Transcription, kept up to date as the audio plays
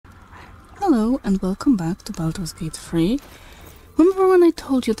Hello and welcome back to Baldur's Gate 3. Remember when I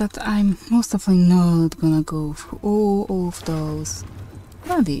told you that I'm most definitely not gonna go through all of those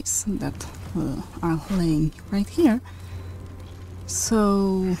bodies that are laying right here?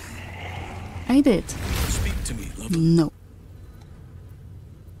 So I did. Speak to me, love. No.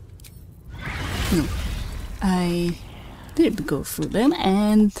 No. I did go through them,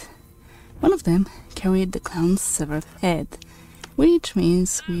 and one of them carried the clown's severed head, which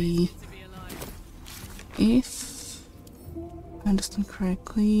means if I understand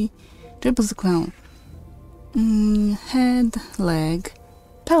correctly, dribbles the clown. Head, leg,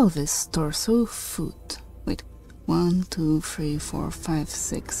 pelvis, torso, foot. Wait, 1, 2, 3, 4, 5,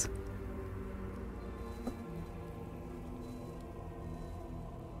 6.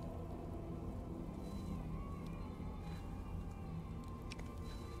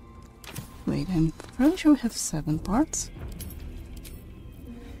 Wait, I'm fairly sure we have 7 parts.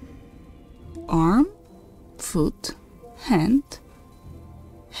 Arm, foot, hand,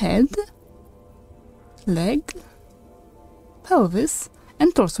 head, leg, pelvis,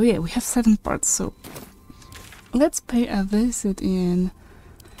 and torso. Yeah, we have 7 parts, so let's pay a visit in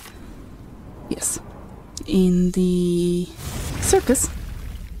the circus,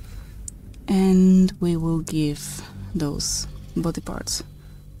 and we will give those body parts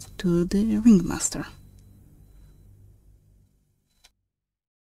to the ringmaster.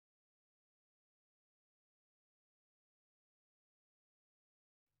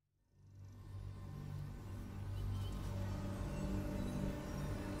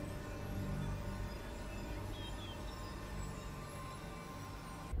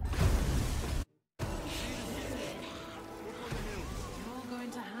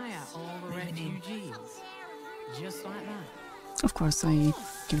 Just like that. Of course, I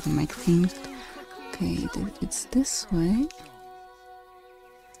give the microphone. Okay, it's this way.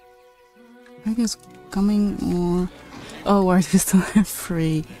 I guess coming or... Oh, why do we still have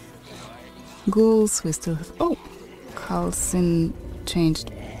 3 ghouls? We still have... Oh! Carlson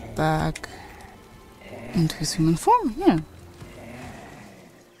changed back into his human form, yeah.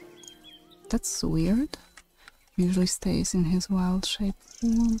 That's weird. Usually stays in his wild shape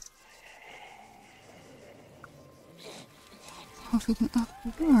form.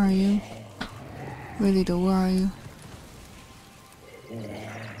 Where are you? Really though, where are you?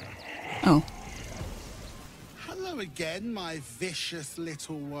 Oh. Hello again, my vicious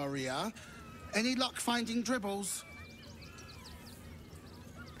little warrior. Any luck finding dribbles?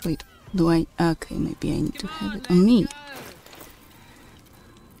 Wait, do I? Okay, maybe I need to have it on me.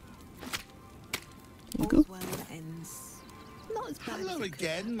 There you go. Hello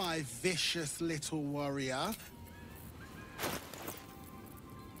again, my vicious little warrior.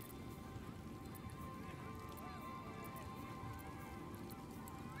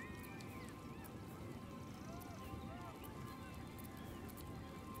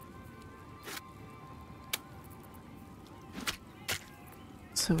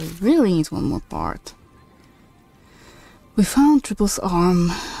 So we really need one more part. We found Dribble's arm.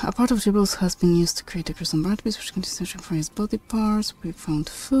 A part of Dribble's has been used to create a gruesome piece, which can be searching for his body parts. We found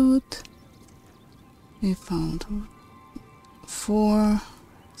food. We found 4.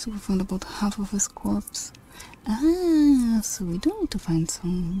 So we found about half of his corpse. Ah, so we do need to find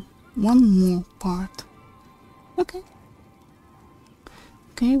one more part. Okay.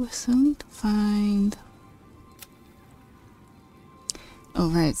 Okay, we still need to find... Oh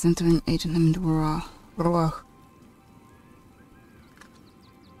right, centering agent named Roach.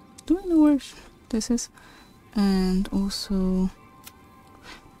 Do I know where this is? And also...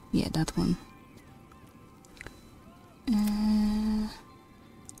 Yeah, that one.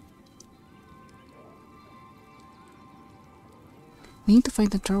 We need to find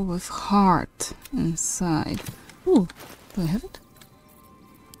the jar with heart inside. Ooh, do I have it?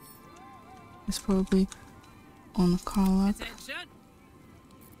 It's probably on Carla.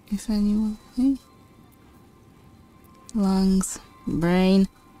 If anyone, hey? Lungs, brain,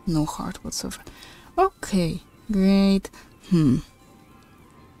 no heart whatsoever. Okay, great.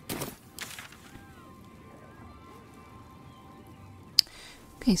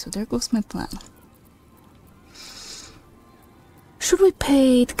 Okay, so there goes my plan. Should we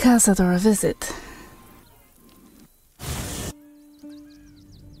pay the Cazador a visit?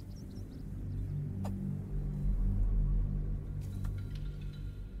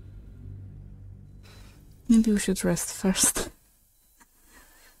 Maybe we should rest first.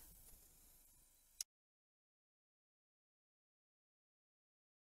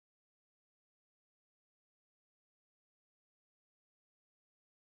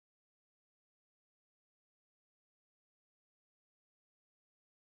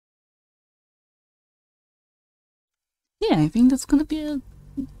 Yeah, I think that's gonna be a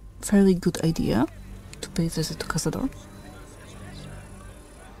fairly good idea to pay a visit to Cazador.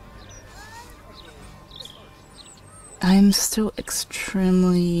 I'm still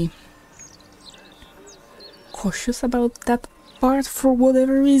extremely cautious about that part for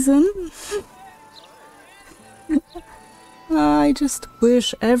whatever reason. I just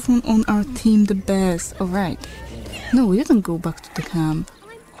wish everyone on our team the best. Alright. No, we didn't go back to the camp.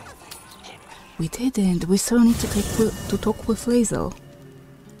 We didn't. We still need to talk with Lazel.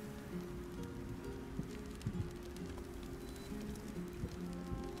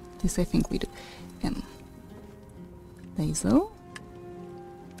 This I think we do. Lazel?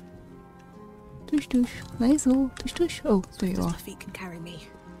 Tush tush. Lazel. Tush tush. Oh, there you are. My feet can carry me.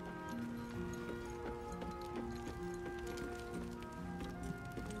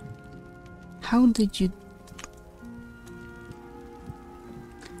 How did you...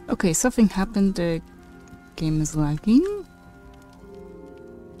 Okay, something happened. The game is lagging.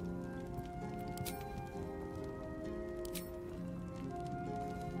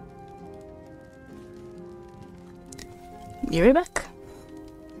 Be right back.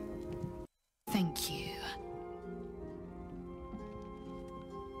 Thank you.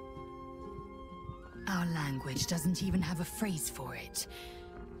 Our language doesn't even have a phrase for it.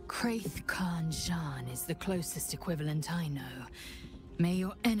 Kraith Khan Jan is the closest equivalent I know. May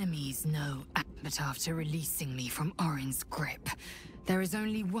your enemies know. But after releasing me from Orin's grip, there is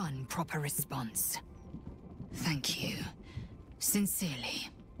only one proper response. Thank you. Sincerely.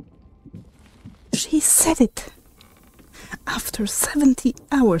 She said it! After 70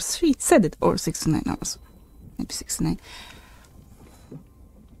 hours, she said it. Or 69 hours. Maybe 69.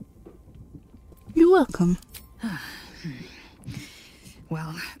 You're welcome.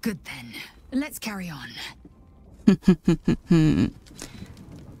 Well, good then. Let's carry on.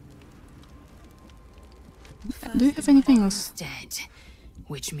 Do you have anything else? Dead,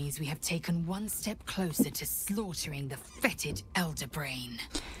 which means we have taken one step closer to slaughtering the fetid Elder Brain.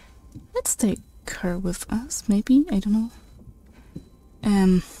 Let's take her with us, maybe? I don't know.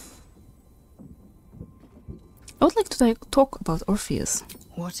 I would like to talk about Orpheus.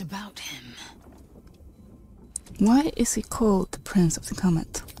 What about him? Why is he called the Prince of the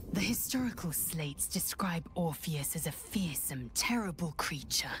Comet? The historical slates describe Orpheus as a fearsome, terrible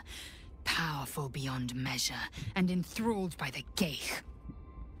creature, powerful beyond measure, and enthralled by the Geich.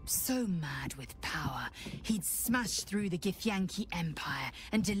 So mad with power, he'd smash through the Githyanki Empire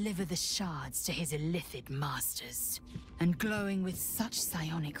and deliver the shards to his illithid masters. And glowing with such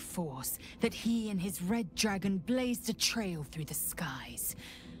psionic force that he and his red dragon blazed a trail through the skies.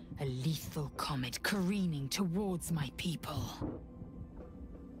 A lethal comet careening towards my people.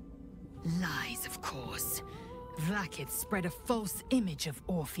 Lies, of course. Vlaakith spread a false image of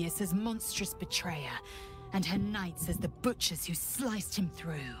Orpheus as monstrous betrayer, and her knights as the butchers who sliced him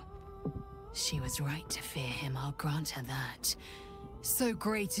through. She was right to fear him, I'll grant her that. So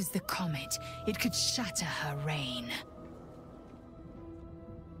great is the comet, it could shatter her reign.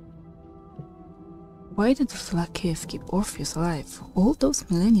 Why did Vlaakith keep Orpheus alive all those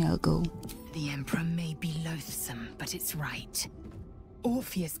millennia ago? The Emperor may be loathsome, but it's right.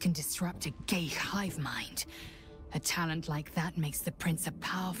 Orpheus can disrupt a Geich hive mind. A talent like that makes the Prince a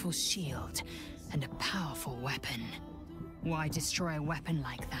powerful shield and a powerful weapon. Why destroy a weapon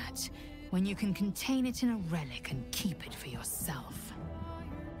like that when you can contain it in a relic and keep it for yourself?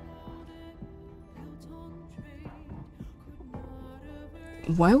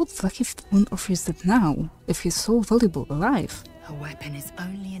 Why would Vlaakith want Orpheus dead now, if he's so valuable alive? A weapon is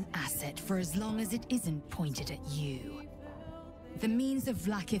only an asset for as long as it isn't pointed at you. The means of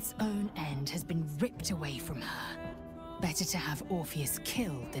Vlaakith's own end has been ripped away from her. Better to have Orpheus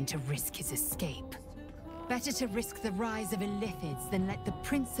killed than to risk his escape. Better to risk the rise of illithids than let the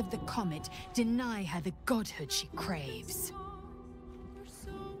Prince of the Comet deny her the godhood she craves.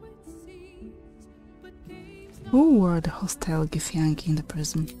 Who were the hostile Githyanki in the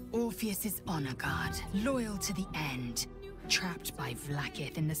prison? Orpheus's honor guard, loyal to the end. Trapped by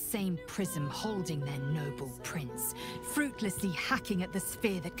Vlaakith in the same prism holding their noble prince, fruitlessly hacking at the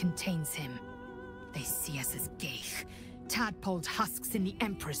sphere that contains him. They see us as Geich, tadpoled husks in the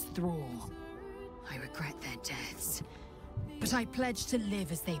Emperor's thrall. I regret their deaths, but I pledge to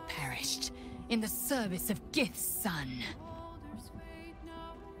live as they perished, in the service of Gith's son.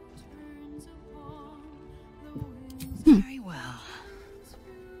 Very well.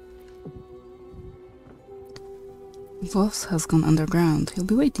 Voss has gone underground. He'll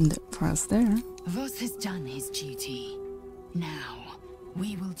be waiting for us there. Voss has done his duty. Now,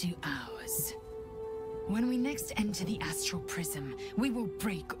 we will do ours. When we next enter the astral prism, we will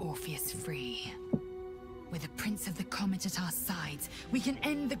break Orpheus free. With the Prince of the Comet at our sides, we can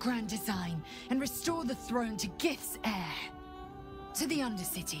end the Grand Design and restore the throne to Gith's heir. To the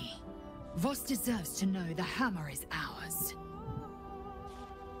Undercity. Voss deserves to know the hammer is ours.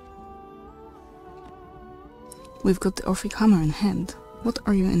 We've got the Orphic hammer in hand. What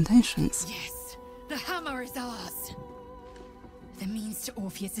are your intentions? Yes, the hammer is ours. The means to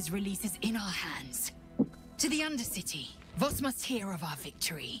Orpheus's release is in our hands. To the Undercity. Voss must hear of our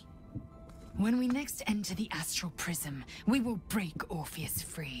victory. When we next enter the Astral Prism, we will break Orpheus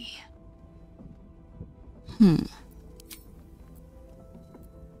free. Come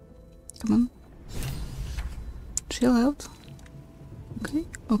on. Chill out. Okay,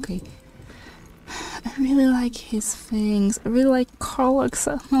 okay. I really like his things. I really like Karlach's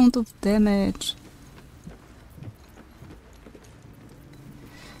amount of damage.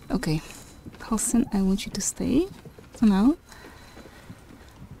 Okay. Halsin, I want you to stay for now.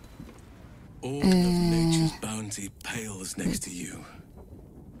 All of nature's bounty pales next to you.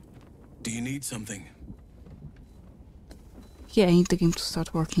 Do you need something? Yeah, I need the game to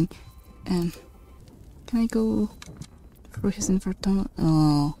start working. Can I go through his inventory?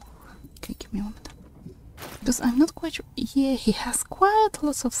 Oh, okay, give me a moment. Because I'm not quite sure. Yeah, he has quite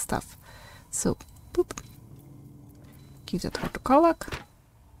lots of stuff. So, boop. Give that heart to Karlach.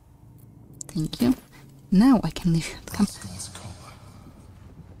 Thank you. Now I can leave. Come.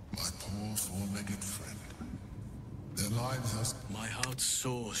 My poor four-legged friend. Their lives are... My heart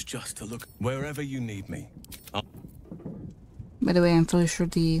soars just to look wherever you need me. By the way, I'm fairly sure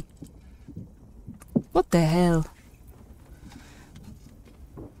the... What the hell?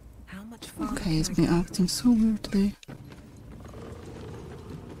 How much farther Okay, it's been acting so weird today.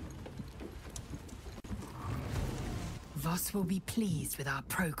 Voss will be pleased with our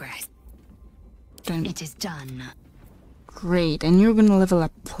progress. Damn. It is done. Great, and you're gonna level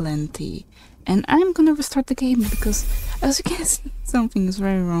up plenty. And I'm gonna restart the game because, as you can see, something is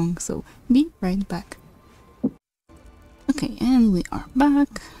very wrong. So, be right back. Okay, and we are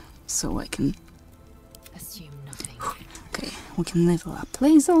back. So I can... Assume nothing. Okay, we can level up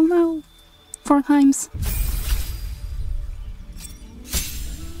dazzle now. 4 times.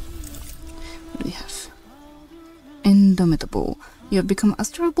 What do we have? Indomitable. You have become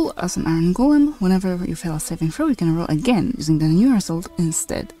as durable as an iron golem. Whenever you fail a saving throw, you can roll again using the new result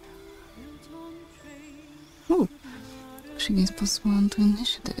instead. Oh, she gains +1 to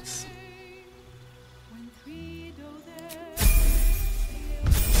initiative.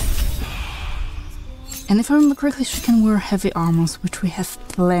 And if I remember correctly, she can wear heavy armors, which we have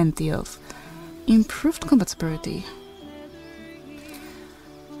plenty of. Improved combat security.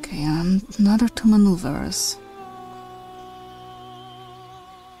 Okay, and another 2 maneuvers.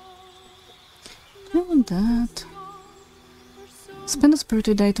 I want that. Spend a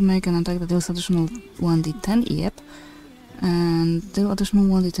spiritual die to make an attack that deals additional 1d10, yep. And deal additional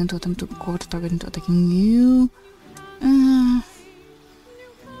 1d10 to attempt to court target into attacking you.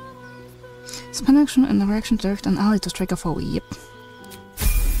 Spend action and a reaction to direct an ally to strike a foe, yep.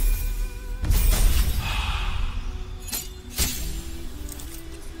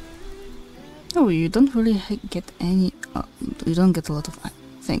 Oh, you don't really get any... you don't get a lot of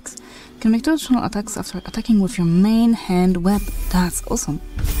things. You can make 2 additional attacks after attacking with your main hand weapon. That's awesome.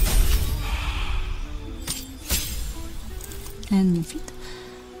 And new feet.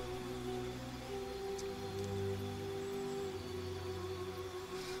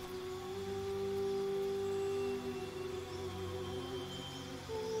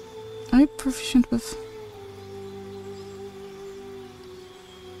 Are you proficient with...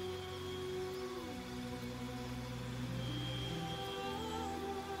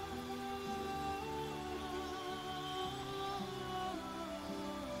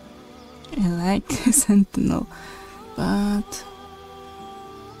 I like Sentinel, but...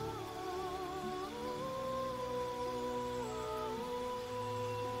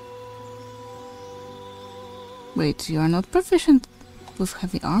 Wait, you are not proficient with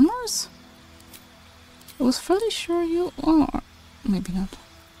heavy armors? I was fairly sure you are. Maybe not.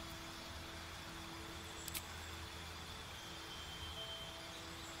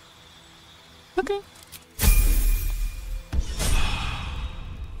 Okay.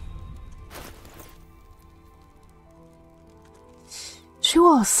 She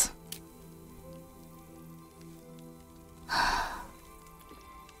was.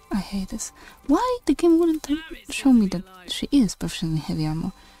 I hate this. Why the game wouldn't show me that she is proficient in heavy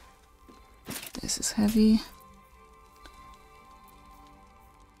armor? This is heavy.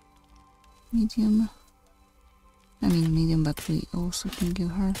 Medium. I mean medium, but we also can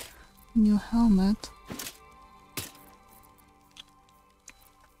give her a new helmet.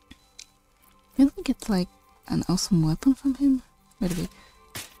 Can we get like an awesome weapon from him. By the way,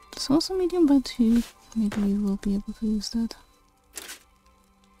 it's also medium, but maybe you will be able to use that.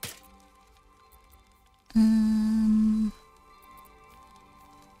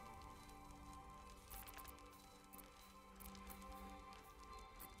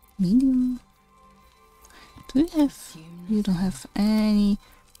 Medium. Do you have? You don't have any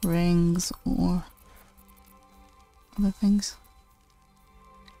rings or other things.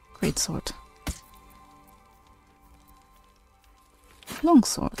 Great sword. Long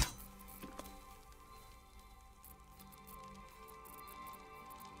sword.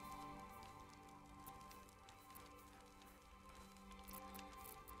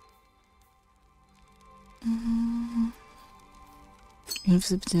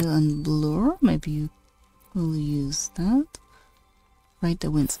 Invisibility and blur. Maybe you will use that. Ride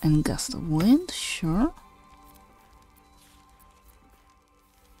the winds and gust of wind. Sure.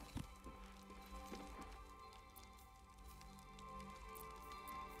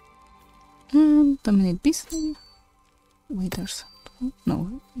 And dominate beast. Wait, there's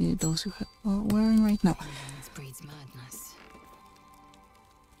no those you are wearing right now. This breeds madness.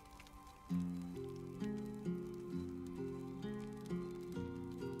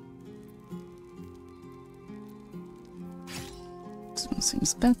 This one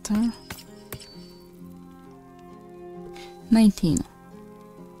seems better. 19.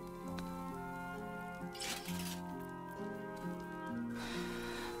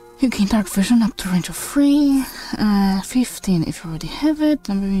 You gain dark vision up to range of 3. 15 if you already have it.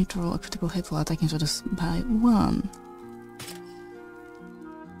 Number you need to roll a critical hit while attacking each other by 1.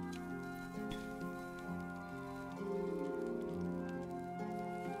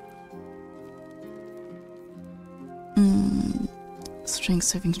 Strength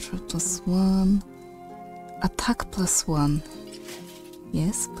saving throw +1. Attack +1.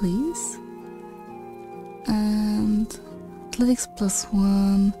 Yes, please. And athletics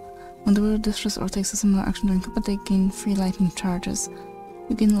 +1. When the warrior destroys or takes a similar action during combat, they gain 3 lightning charges.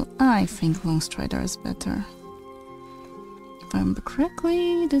 You gain, I think Long Strider is better. If I remember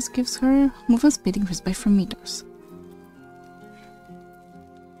correctly, this gives her movement speed increased by 3 meters.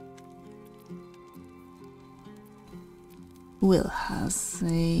 Will has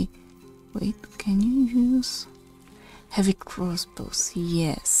a... Wait, can you use... Heavy crossbows?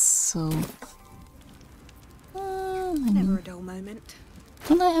 Yes, so... Never a dull moment.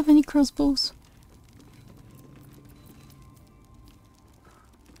 Don't I have any crossbows?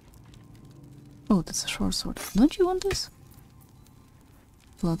 Oh, that's a short sword. Don't you want this?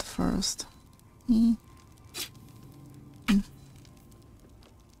 Blood first.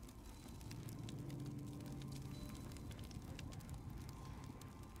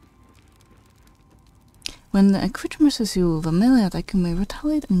 When a creature misses you with a melee attack, you may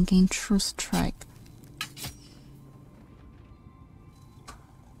retaliate and gain True Strike.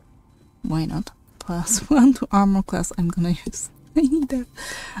 Why not? +1 to armor class I'm gonna use. I need that.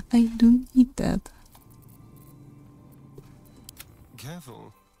 I do need that.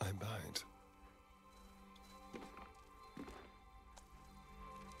 Careful, I bite.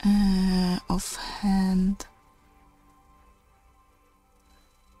 Offhand.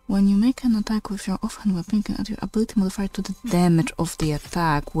 When you make an attack with your offhand weapon, you can add your ability modifier to the damage of the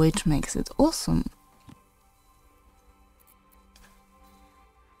attack, which makes it awesome.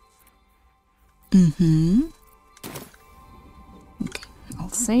 Okay, I'll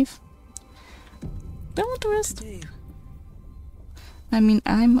save. Don't want to rest. I mean,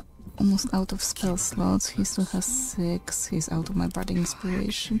 I'm almost out of spell slots. He still has 6. He's out of my bardic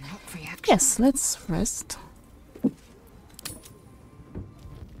inspiration. Yes, let's rest.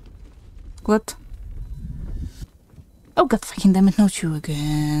 What? Oh god fucking damn it, not you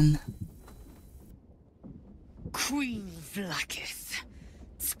again. Queen Vlakith.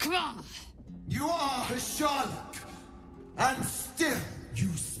 Skra! You are a Sherlock, and still you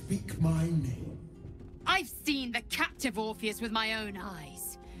speak my name. I've seen the captive Orpheus with my own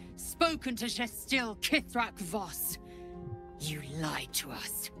eyes. Spoken to Shestil Kithrak Voss. You lied to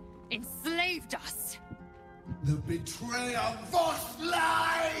us. Enslaved us. The betrayer Voss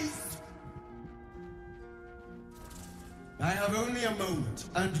lies! I have only a moment,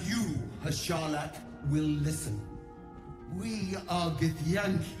 and you, Hasharlak, will listen. We are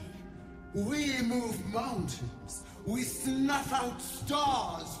Githyanki. We move mountains. We snuff out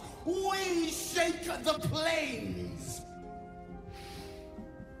stars. We shake the plains.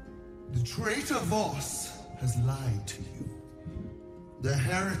 The traitor Voss has lied to you. The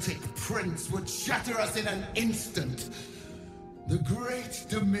heretic prince would shatter us in an instant. The great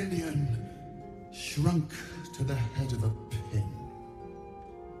dominion shrunk to the head of a pin.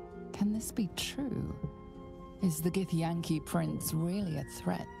 Can this be true? Is the Githyanki prince really a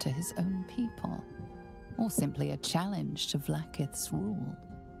threat to his own people? Or simply a challenge to Vlaakith's rule?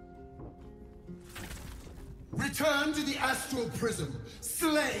 Return to the astral prism.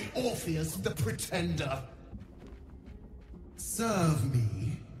 Slay Orpheus the Pretender. Serve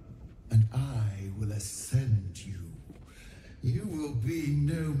me, and I will ascend you. You will be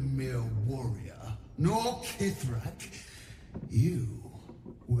no mere warrior, nor Kithrak. You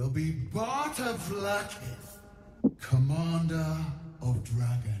will be Barta Vlaakith, commander of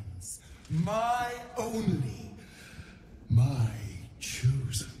dragons. My only, my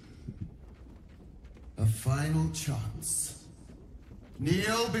chosen. A final chance.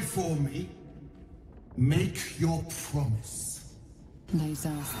 Kneel before me. Make your promise.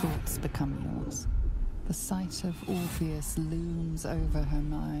 Lae'zel's thoughts become yours. The sight of Orpheus looms over her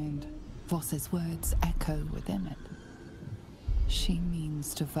mind. Voss's words echo within it. She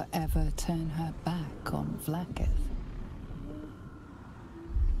means to forever turn her back on Vlaakith.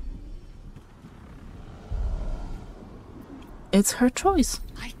 It's her choice.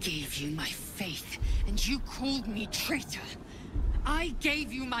 I gave you my faith, and you called me traitor. I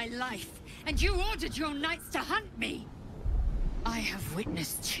gave you my life, and you ordered your knights to hunt me. I have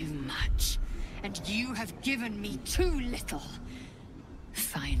witnessed too much, and you have given me too little.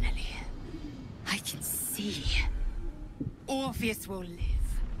 Finally, I can see. Orpheus will live,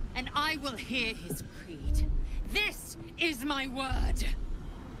 and I will hear his creed. This is my word.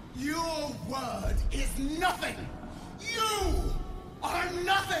 Your word is nothing! You are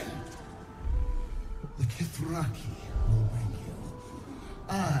nothing! The Kithraki will bring you.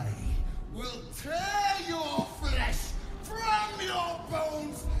 I will tear your flesh from your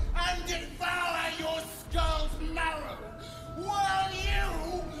bones and devour your skull's marrow, while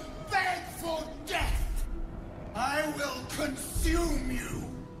you beg for death. I will consume you.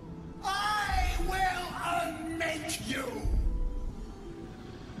 I will unmake you.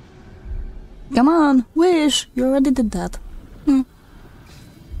 Come on, wish! You already did that.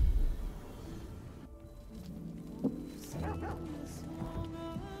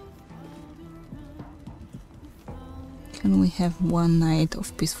 Can we have one night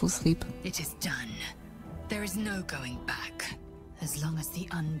of peaceful sleep? It is done. There is no going back. As long as the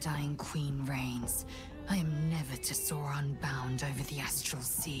Undying Queen reigns, I am never to soar unbound over the astral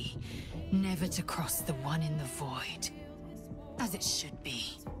sea. Never to cross the one in the void. As it should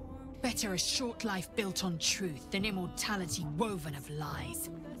be. Better a short life built on truth than immortality woven of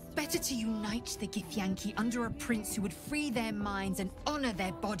lies. Better to unite the Githyanki under a prince who would free their minds and honor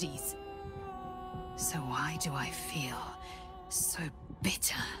their bodies. So why do I feel so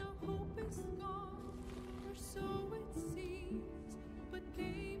bitter?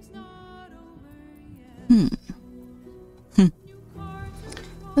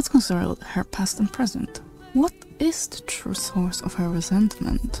 Let's consider her past and present. What is the true source of her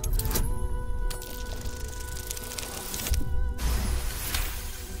resentment?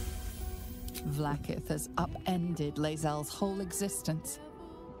 Vlaakith has upended Lae'zel's whole existence.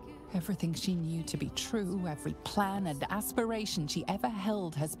 Everything she knew to be true, every plan and aspiration she ever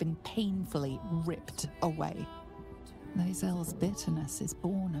held has been painfully ripped away. Lae'zel's bitterness is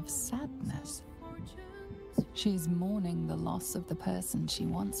born of sadness. She is mourning the loss of the person she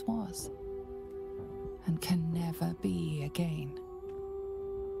once was, and can never be again.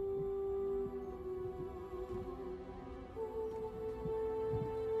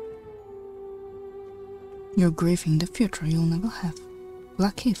 You're grieving the future you'll never have.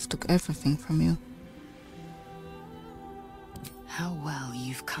 Vlaakith took everything from you. How well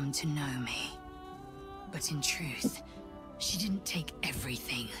you've come to know me. But in truth, she didn't take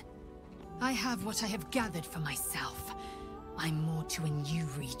everything. I have what I have gathered for myself. I'm more to a new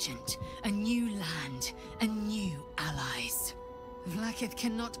regent, a new land, and new allies. Vlaakith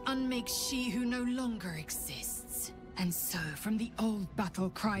cannot unmake she who no longer exists. And so, from the old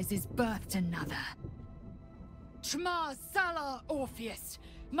battle cries is birthed another. Tmar Salar Orpheus,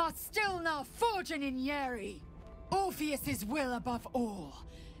 Mar Stilnar Forgin in Yeri. Orpheus's will above all.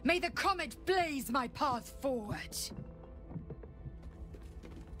 May the comet blaze my path forward.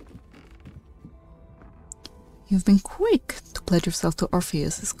 You've been quick to pledge yourself to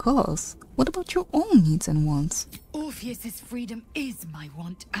Orpheus's cause. What about your own needs and wants? Orpheus's freedom is my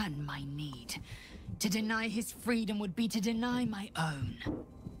want and my need. To deny his freedom would be to deny my own.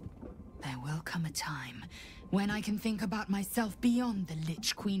 There will come a time when I can think about myself beyond the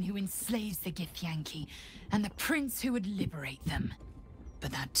Lich Queen who enslaves the Githyanki and the prince who would liberate them.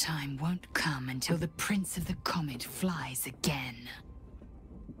 But that time won't come until the Prince of the Comet flies again.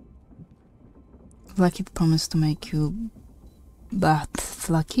 Vlaakith promised to make you... But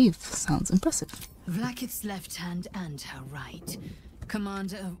Vlaakith sounds impressive. Vlaakith's left hand and her right.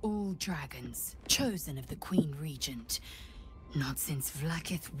 Commander of all dragons, chosen of the Queen Regent. Not since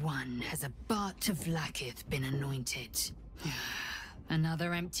Vlaakith I has a Bart of Vlaakith been anointed.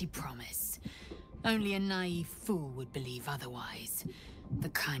 Another empty promise. Only a naive fool would believe otherwise. The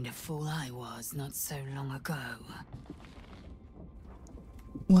kind of fool I was not so long ago.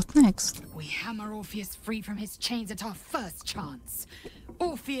 What next? We hammer Orpheus free from his chains at our first chance.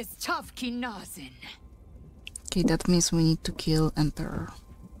 Orpheus Tavki Nazin. Okay, that means we need to kill Emperor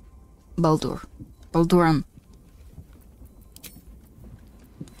Baldur. Balduran.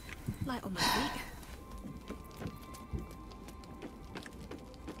 Light on my feet.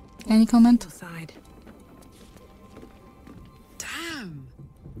 Any comment? Side. Damn!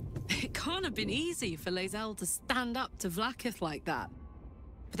 It can't have been easy for Lae'zel to stand up to Vlaakith like that.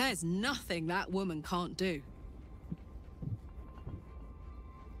 But there's nothing that woman can't do.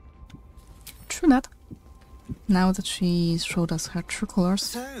 True that. Now that she showed us her true colors.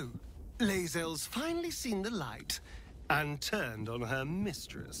 So, Lae'zel's finally seen the light and turned on her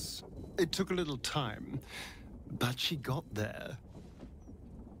mistress. It took a little time, but she got there.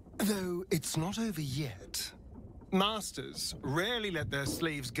 Though it's not over yet. Masters rarely let their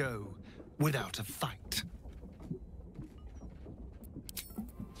slaves go without a fight.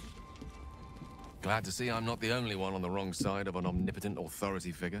 Glad to see I'm not the only one on the wrong side of an omnipotent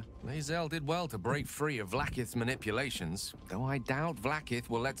authority figure. Lae'zel did well to break free of Vlaakith's manipulations, though I doubt Vlaakith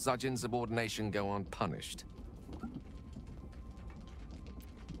will let such insubordination go unpunished.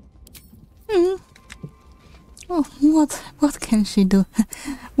 Oh, what can she do?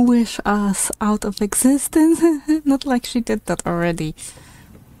 Wish us out of existence? Not like she did that already.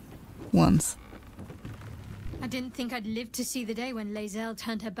 Once. I didn't think I'd live to see the day when Lae'zel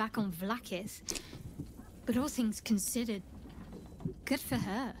turned her back on Vlaakith. But all things considered, good for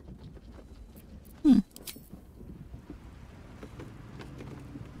her.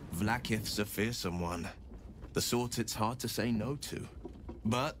 Vlaakith's a fearsome one. The sort it's hard to say no to.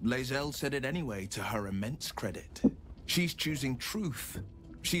 But Lae'zel said it anyway, to her immense credit. She's choosing truth.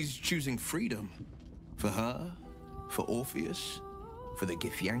 She's choosing freedom. For her, for Orpheus, for the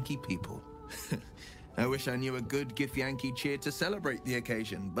Githyanki people. I wish I knew a good Githyanki cheer to celebrate the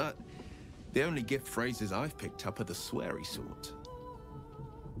occasion, but the only gift phrases I've picked up are the sweary sort.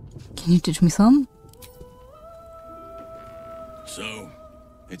 Can you teach me some? So,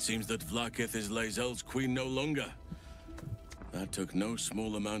 it seems that Vlaakith is Lae'zel's queen no longer. That took no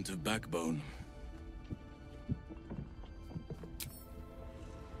small amount of backbone.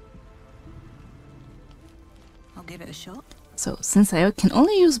 I'll give it a shot. So, since I can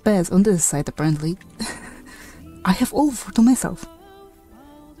only use beds on this side apparently, I have all four to myself.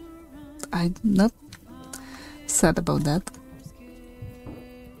 I'm not sad about that.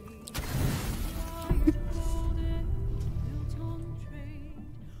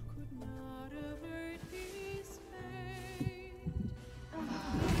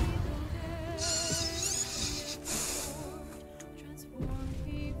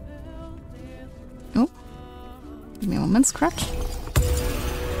 Oh, give me a moment, scratch.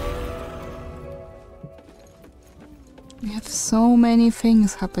 We have so many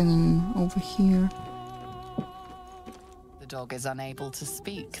things happening over here. The dog is unable to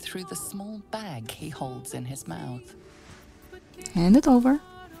speak through the small bag he holds in his mouth. Hand it over.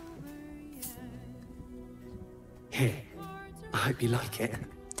 Here, I hope you like it.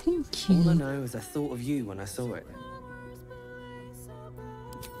 Thank you. All I know is I thought of you when I saw it.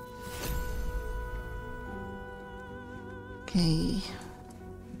 Okay,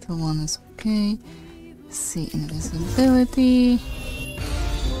 the one is okay. See invisibility.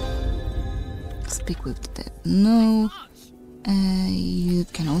 Speak with the dead. No. You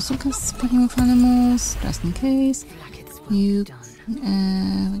can also cast speaking with animals, just in case. You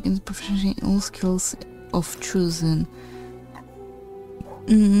can proficiency in all skills of choosing.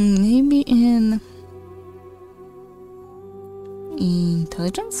 Maybe in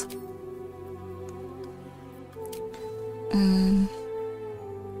intelligence.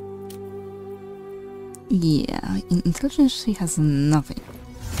 Yeah, in intelligence she has nothing.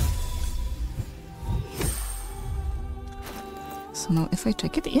 So now if I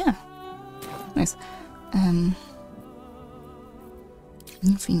check it, yeah. Nice.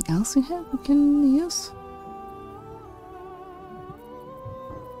 Anything else we have we can use?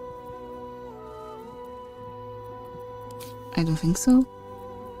 I don't think so.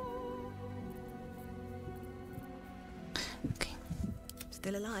 Okay.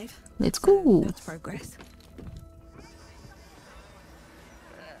 Still alive. Let's go. That's progress.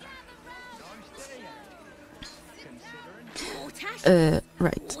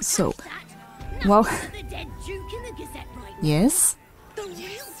 Right, so Well, yes,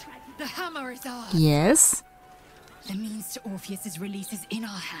 The hammer is ours. yes. The means to Orpheus's release is in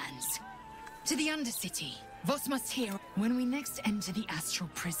our hands. To the Undercity, Voss must hear. When we next enter the astral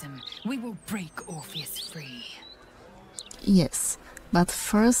prism, we will break Orpheus free. Yes, but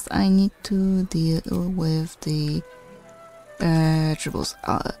first I need to deal with the tribbles.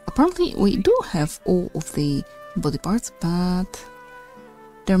 Apparently we do have all of the body parts, but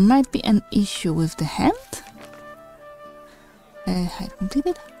there might be an issue with the hand. Hide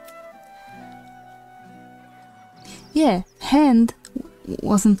completed. Yeah, hand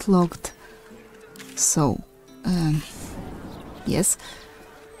wasn't logged. So, yes.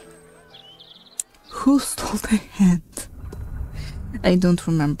 Who stole the hand? I don't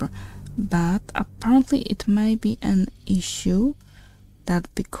remember. But apparently it might be an issue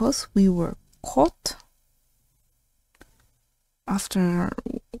that because we were caught after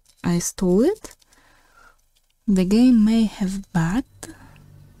I stole it, the game may have bugged.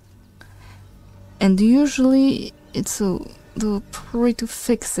 And usually it's the way to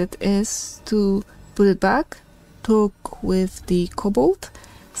fix it is to put it back, talk with the kobold,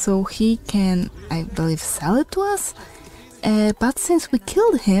 so he can, I believe, sell it to us. But since we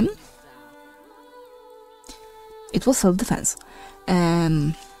killed him, it was self-defense.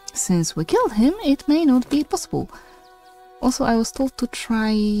 Since we killed him, it may not be possible. Also, I was told to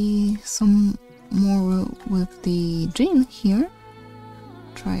try some more with the Jinn here.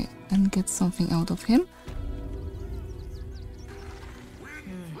 Try and get something out of him.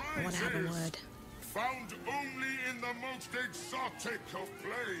 I want to have a word. Found only in the most exotic of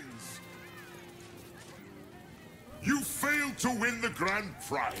planes. You failed to win the grand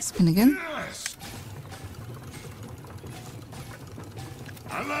prize. Spin again. Yes.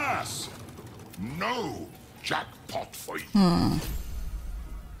 Alas, no jackpot for you.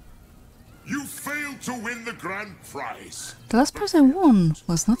 You failed to win the grand prize. The last prize I won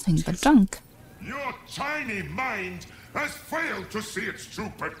was nothing but junk. Your tiny mind has failed to see its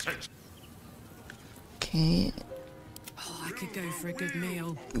true potential. Okay. Oh, I could go for a good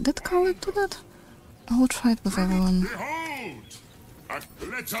meal. Did Carly do that? I will try it with everyone. Behold!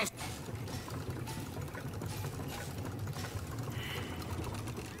 Let us...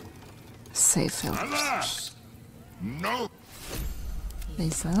 Save failed. Alas! No!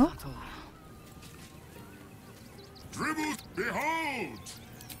 Lazel. Dribbles, behold!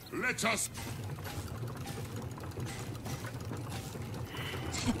 Let us...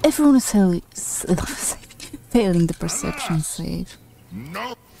 Everyone is failing the perception save.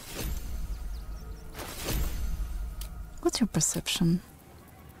 No! What's your perception?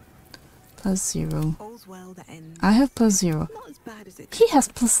 +0. All's well that ends. I have +0. Not as bad as it He has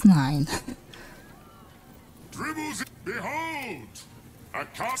 +9. Dribbles, behold! I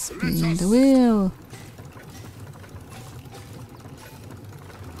can't Spin the wheel.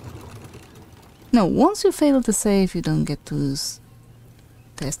 No, once you fail the save, you don't get to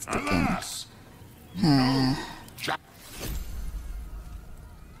test it again. Alas!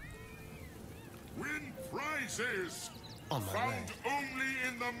 Win prizes! Found only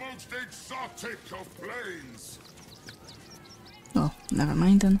in the most exotic of planes. Well, never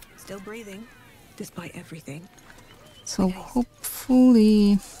mind then. Still breathing, despite everything. So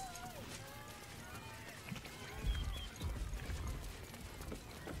hopefully...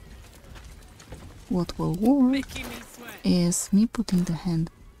 What will work is me putting the hand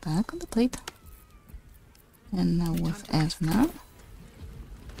back on the plate. And now with Evna.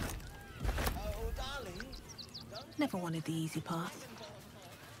 Never wanted the easy path.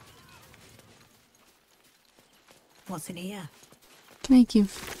 What's in here? Can I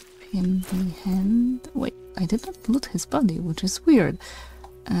give him the hand? Wait, I did not loot his body, which is weird.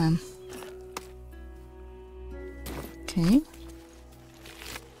 Okay.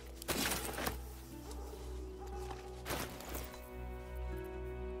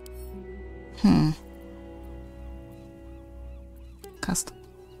 Custom.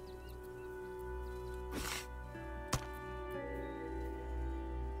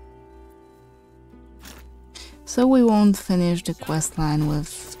 So we won't finish the quest line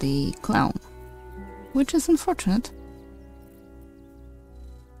with the clown, which is unfortunate.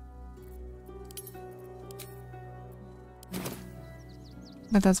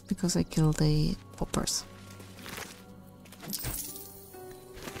 But that's because I killed the poppers.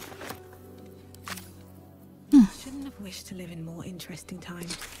 Shouldn't have wished to live in more interesting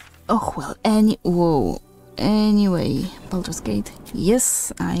times. Oh well, anyway, Baldur's Gate.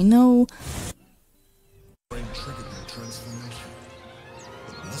 Yes, I know. Triggered their transformation.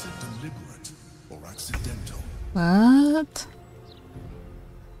 But was it deliberate or accidental? But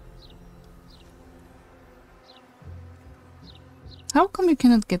How come you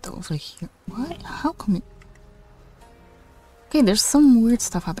cannot get over here? Why? How come you... Okay, there's some weird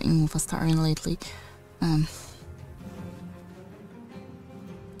stuff happening with Astarion lately.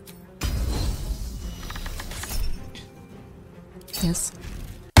 Yes.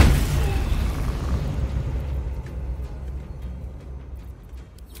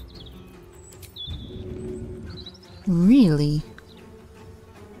 Really?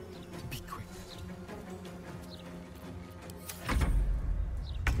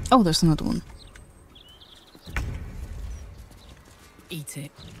 Oh, there's another one. Eat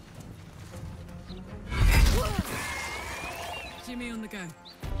it. Jimmy on the go.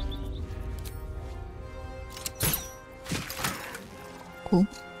 Cool.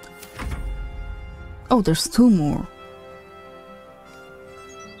 Oh, there's two more.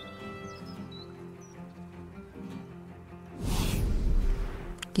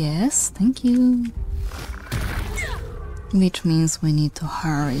 Yes, thank you. Which means we need to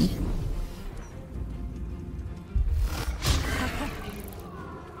hurry.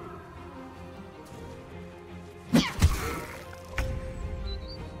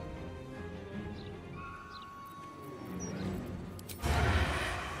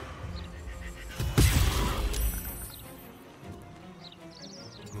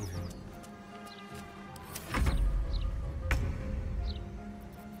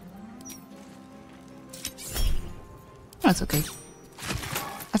 That's okay.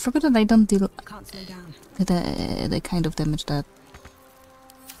 I forgot that I don't deal the kind of damage that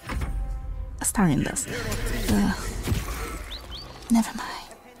Astarion does. Never mind.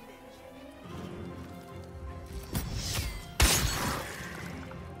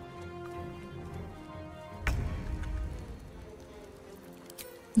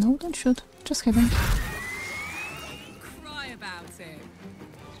 No, don't shoot. Just hit him. Cry about it.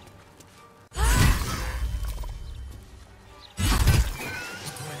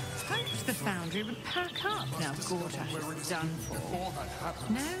 The foundry would pack up now Gortash is done for.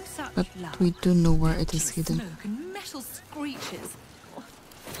 No such But luck. we do know where it is hidden. Smoke and metal screeches.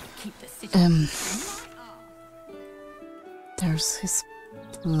 Keep the city. There's his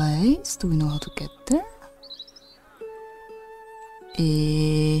place. Do we know how to get there?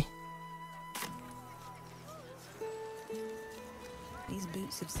 These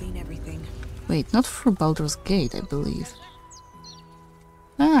boots have seen everything. Wait, not through Baldur's Gate, I believe.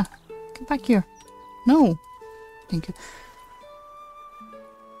 Ah, get back here. No. Thank you.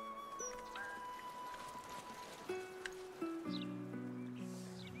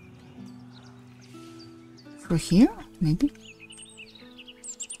 Through here, maybe?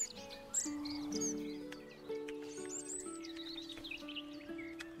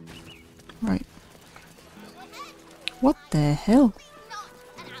 Right. What the hell?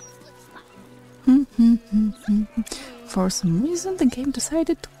 For some reason, the game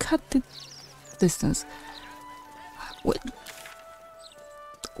decided to cut the distance. What?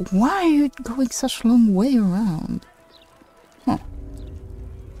 Why are you going such a long way around? Huh.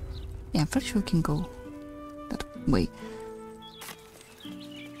 Yeah, I'm pretty sure we can go that way.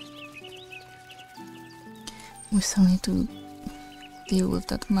 We still need to deal with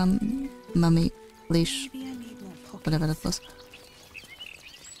that mummy leash, whatever that was.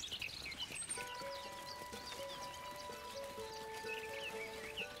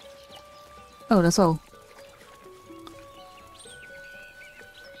 Oh, that's all.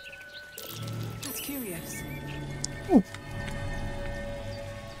 That's curious. Oh.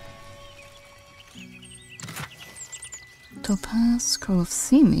 Topaz, Scroll of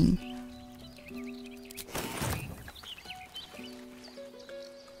Seeming.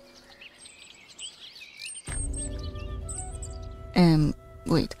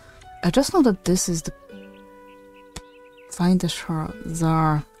 Wait. I just know that this is the Find the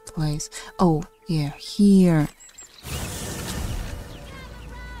Shazar place. Oh, yeah, here.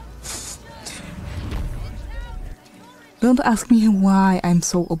 Don't ask me why I'm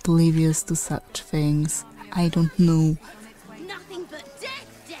so oblivious to such things. I don't know. Nothing but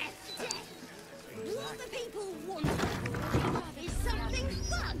death, death, death. What the people want is something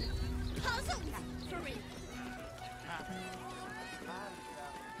fun. Puzzles, for instance.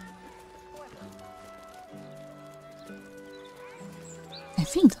 I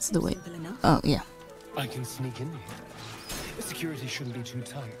think that's the way. Oh, yeah. I can sneak in here. Security shouldn't be too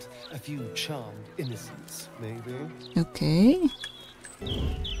tight. A few charmed innocents, maybe. Okay.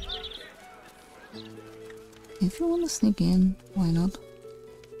 If you want to sneak in, why not?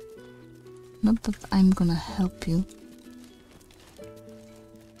 Not that I'm gonna help you.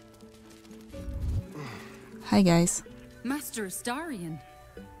 Hi, guys. Master Astarion.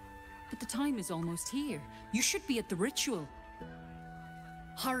 But the time is almost here. You should be at the ritual.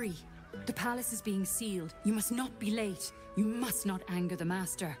 Hurry! The palace is being sealed. You must not be late. You must not anger the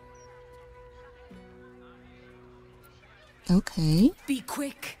master. Okay. Be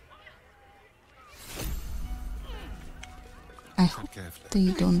quick! I hope they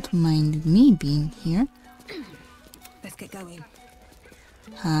don't mind me being here. Let's get going.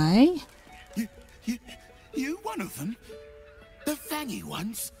 Hi. You one of them? The fangy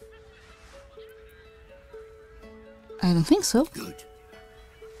ones? I don't think so. Good.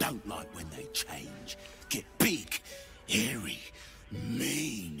 Don't like when they change. Get big, hairy,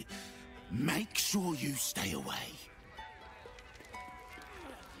 mean. Make sure you stay away.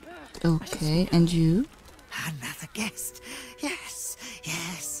 Okay, and you? Another guest. Yes,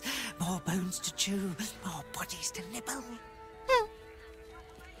 yes. More bones to chew, more bodies to nibble.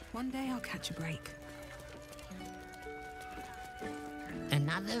 One day I'll catch a break.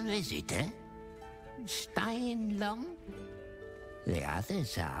 Another visitor? Staying long? The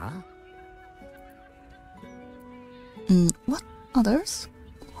others are. What others?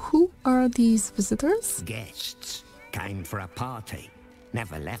 Who are these visitors? Guests. Came for a party.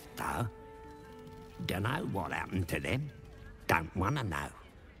 Never left though. Dunno what happened to them. Don't wanna know.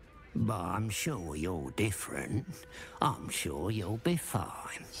 But I'm sure you're different. I'm sure you'll be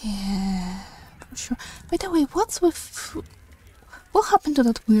fine. Yeah, I'm sure. By the way, what's with... What happened to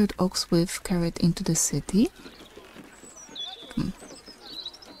that weird ox we've carried into the city?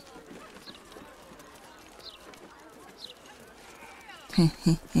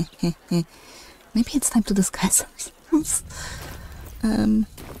 Maybe it's time to disguise ourselves.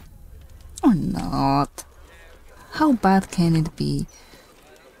 Or not. How bad can it be?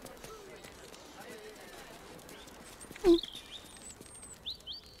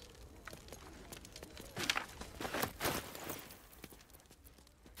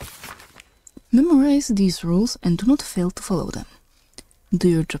 Memorize these rules and do not fail to follow them. Do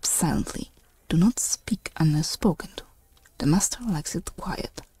your job silently. Do not speak unless spoken to. The master likes it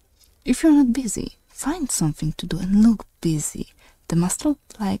quiet. If you're not busy, find something to do and look busy. The master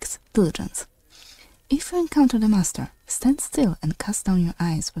likes diligence. If you encounter the master, stand still and cast down your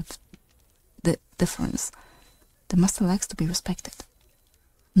eyes with the deference. The master likes to be respected.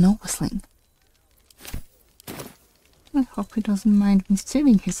 No whistling. I hope he doesn't mind me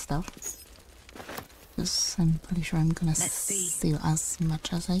stealing his stuff. Because I'm pretty sure I'm gonna steal as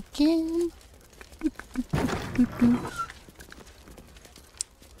much as I can.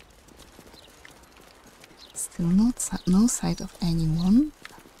 Still no sight of anyone.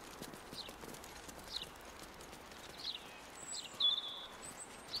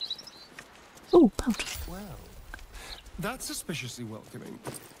 Oh, pouch. Well, that's suspiciously welcoming.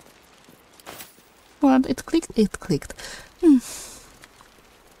 What? It clicked? It clicked.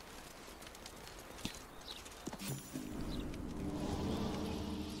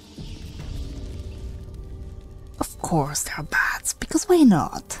 Of course there are bats, because why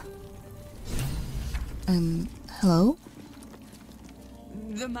not? Hello?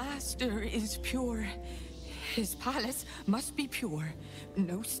 The master is pure. His palace must be pure.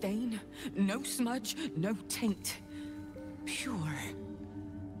 No stain, no smudge, no taint. Pure.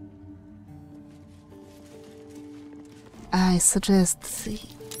 I suggest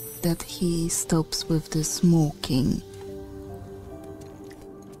that he stops with the smoking.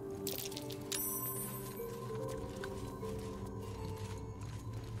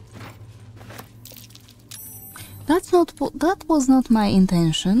 That was not my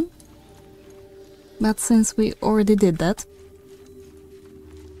intention. But since we already did that...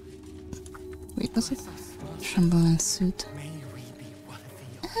 Wait, was it? Chamberlain suit.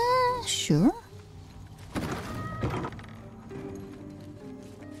 Sure.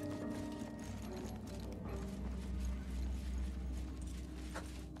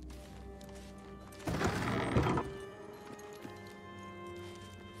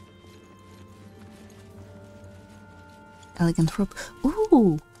 Elegant robe.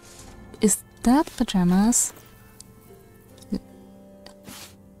 Ooh! Is that pajamas?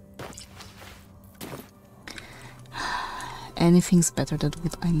 Anything's better than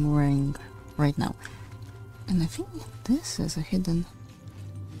what I'm wearing right now. And I think this is a hidden...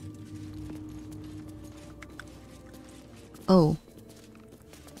 Oh.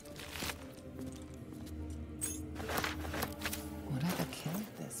 Whatever killed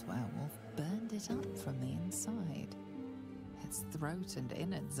this werewolf burned it up from the inside. Its throat and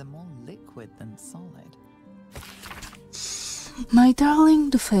innards are more liquid than solid. My darling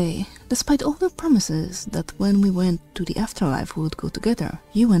Dufay, despite all the promises that when we went to the afterlife we would go together,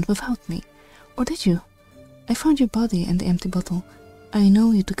 you went without me. Or did you? I found your body and the empty bottle. I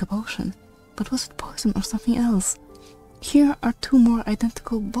know you took a potion, but was it poison or something else? Here are 2 more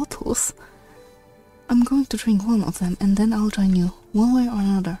identical bottles. I'm going to drink one of them and then I'll join you, one way or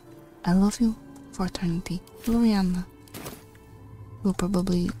another. I love you for eternity. Loriana. Will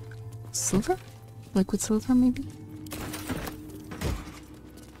probably silver? Liquid silver, maybe?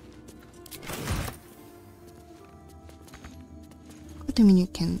 What do you mean you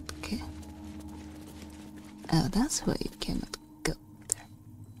can't go? Oh, that's why you cannot go there.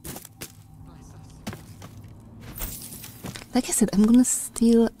 Like I said, I'm gonna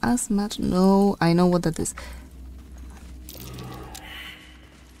steal as much. No, I know what that is.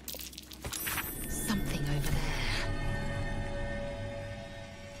 Something over there.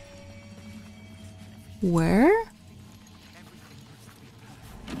 Where?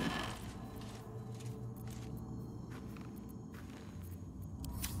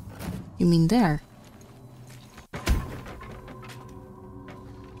 You mean there?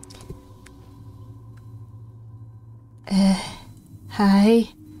 Hi.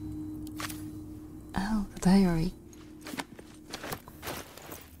 Oh, the diary.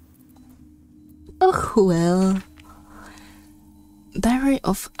 Oh, well. Diary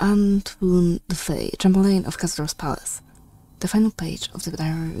of Faerûn the Fae, Chamberlain of Castor's Palace. The final page of the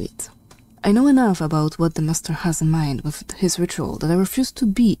diary reads: I know enough about what the master has in mind with his ritual that I refuse to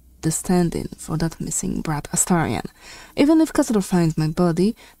be the stand-in for that missing brat Astarion. Even if Castor finds my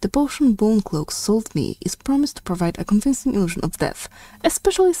body, the potion Bone Cloak sold me is promised to provide a convincing illusion of death,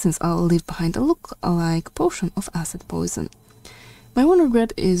 especially since I'll leave behind a look-alike potion of acid poison. My one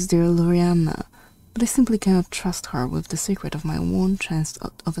regret is dear Loriana, but I simply cannot trust her with the secret of my one chance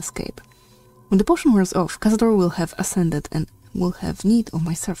of escape. When the potion wears off, Castor will have ascended and will have need of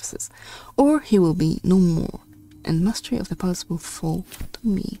my services, or he will be no more, and mastery of the palace will fall to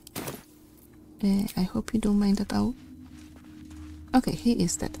me. I hope you don't mind that out. Okay, he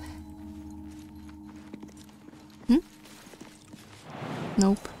is dead.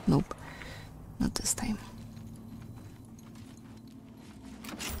 Nope, nope. Not this time.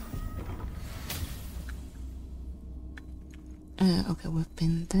 Okay, we've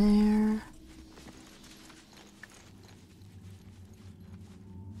been there.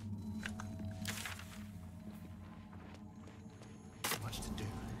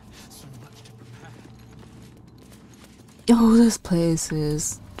 Oh, this place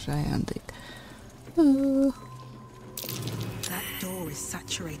is gigantic. That door is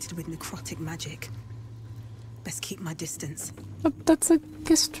saturated with necrotic magic. Best keep my distance. But that's a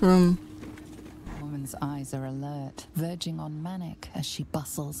guest room. The woman's eyes are alert, verging on manic as she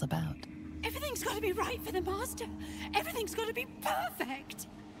bustles about. Everything's got to be right for the master. Everything's got to be perfect.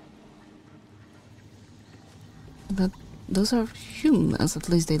 But those are humans, at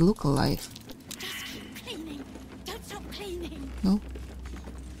least they look alive. Just keep cleaning. Don't stop cleaning. No?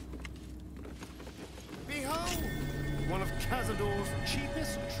 Behold! One of Cazador's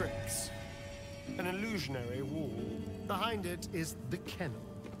cheapest tricks. An illusionary wall. Behind it is the kennel.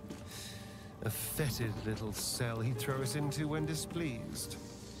 A fetid little cell he throws into when displeased.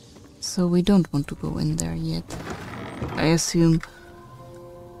 So we don't want to go in there yet. I assume...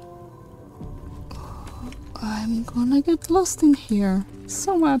 I'm gonna get lost in here.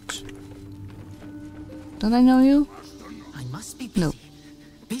 So much. Don't I know you? I must be busy. No.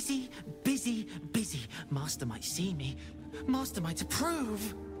 Busy, busy, busy. Master might see me. Master might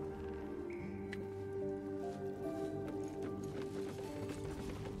approve.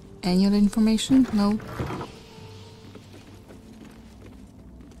 Any other information? No.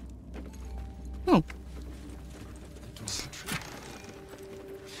 Oh.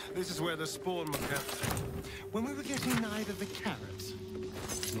 This is where the spawn were kept. When we were getting neither the carrot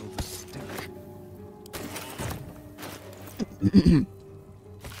nor the stick.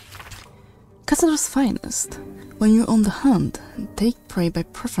 Cassador's finest. When you're on the hunt, take prey by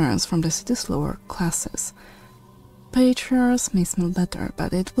preference from the city's lower classes. Patriarchs may smell better,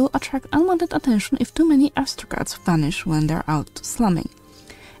 but it will attract unwanted attention if too many aristocrats vanish when they're out slumming.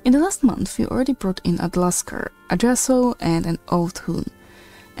 In the last month, we already brought in a Dlasker, a Jesso, and an Oathhoon.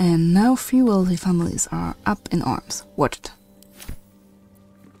 And now 3 wealthy families are up in arms. Watch it.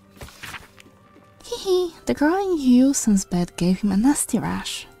 Hehe, the growing hue since bed gave him a nasty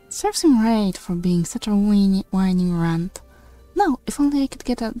rash. Serves him right for being such a whining runt. Now, if only I could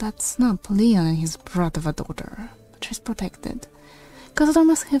get at that snub Leon and his brat of a daughter. But she's protected. Cassador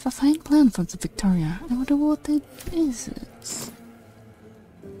must have a fine plan for the Victoria. I wonder what it is.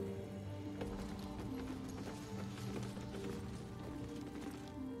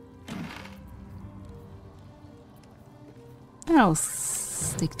 I'll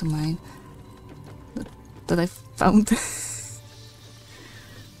stick to mine that I found.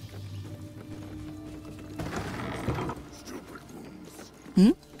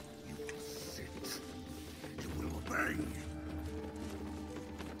 Hmm?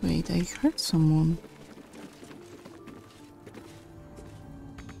 Wait, I heard someone.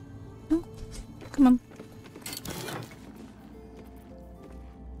 Oh, come on.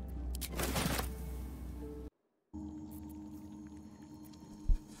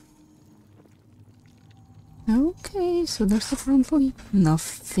 Okay, so there's apparently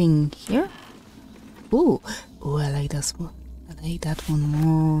nothing here. Ooh, ooh, I like that one. I like that one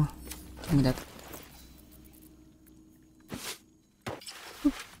more. Give me that.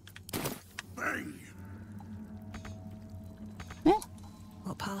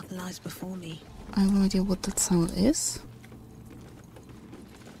 What path lies before me? I have no idea what that sound is.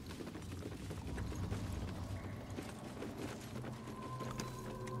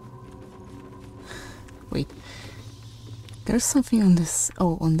 Wait. There's something on this.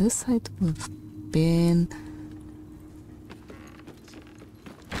 Oh, on this side we've been.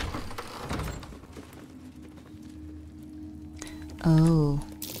 Oh.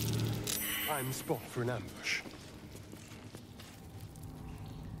 Prime spot for an ambush.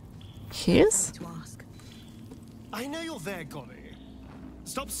 His? To ask. I know you're there, Golly.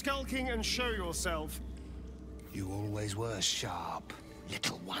 Stop skulking and show yourself. You always were sharp,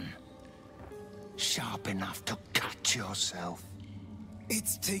 little one. Sharp enough to cut yourself.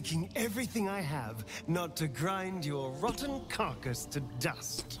 It's taking everything I have not to grind your rotten carcass to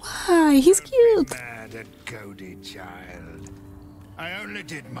dust. Hi, he's cute. Mad at Cody, child. I only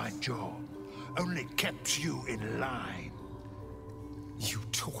did my job. Only kept you in line. You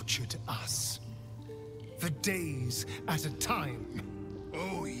tortured us. For days at a time.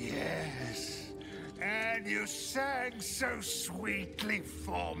 Oh, yes. And you sang so sweetly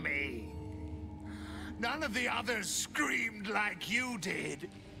for me. None of the others screamed like you did.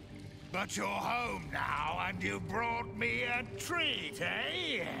 But you're home now, and you brought me a treat,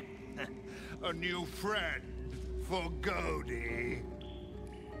 eh? A new friend for Cody.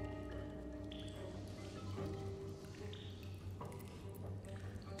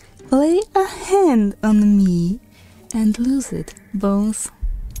 Lay a hand on me and lose it, Bones.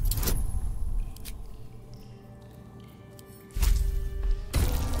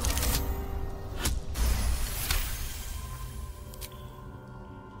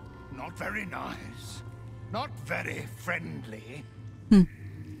 Not very nice. Not very friendly. Hmm.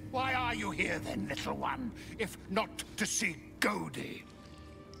 Why are you here then, little one, if not to see Cody?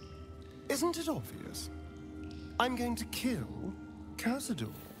 Isn't it obvious? I'm going to kill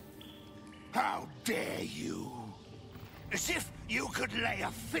Cazador. How dare you? As if you could lay a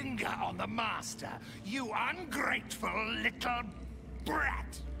finger on the master, you ungrateful little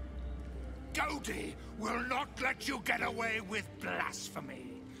brat! Cody will not let you get away with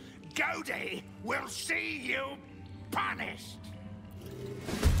blasphemy. Cody will see you punished!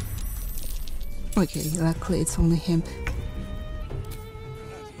 Okay, luckily it's only him.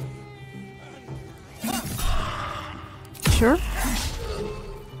 Sure.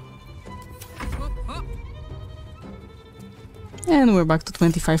 And we're back to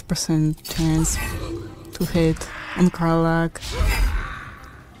 25% chance to hit on Karlak.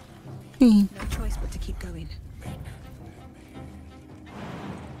 No choice but to keep going.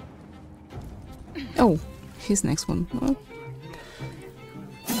 Oh, his next one. Oh.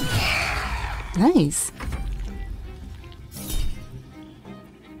 Nice.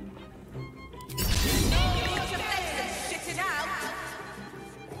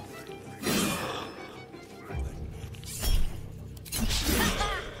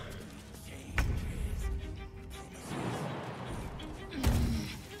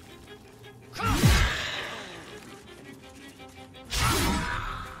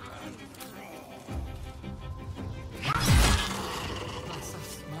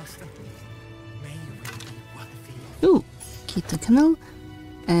 Ooh, keep the canal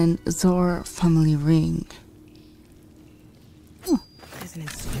and Zor family ring. Oh. There's an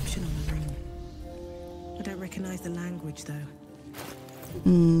inscription on the ring. I don't recognize the language though.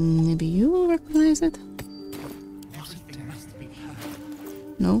 Maybe you recognize it?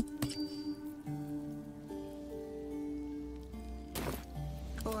 No?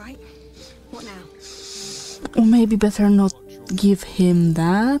 Alright, what now? Or maybe better not give him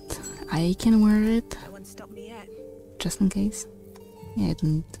that. I can wear it. No one stopped me yet. Just in case. Yeah,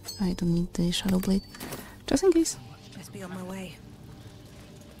 I don't need the shadow blade. Just in case. Let's be on my way.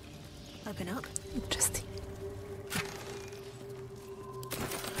 Open up. Interesting.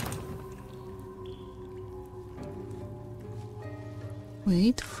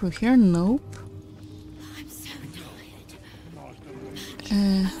 Wait, through here? Nope. I'm so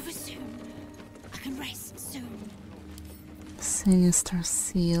tired. Over soon. I can rest soon. Sinister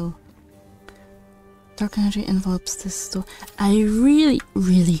seal. Dark energy envelops this door. I really,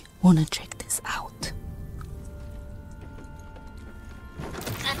 really want to check this out.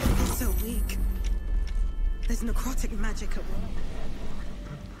 It's so weak. There's necrotic magic at work.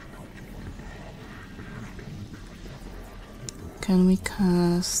 Can we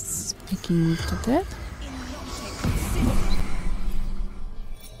cast Speaking with the Dead?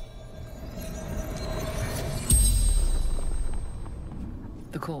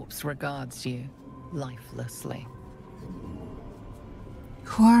 The corpse regards you lifelessly.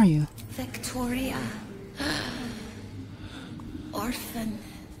 Who are you? Victoria. Orphan.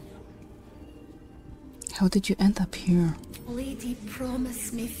 How did you end up here? Lady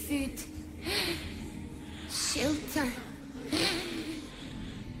promised me food. Shelter.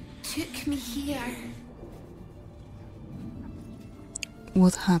 Took me here.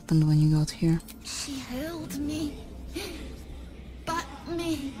 What happened when you got here? She held me. But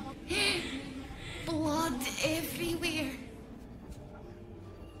me. Blood everywhere.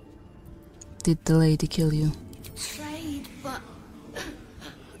 Did the lady kill you? Tried, but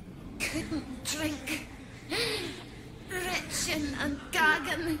couldn't drink. Retching and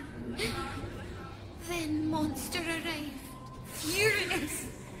gagging. Then monster arrived. Furious.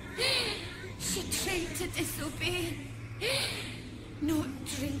 She tried to disobey. Not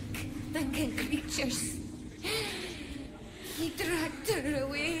drink, thinking creatures. He dragged her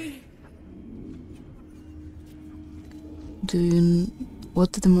away.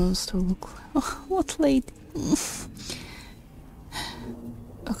 What did the monster look like? Oh, what lady?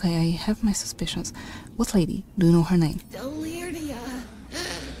 Okay, I have my suspicions. What lady? Do you know her name? Delirium.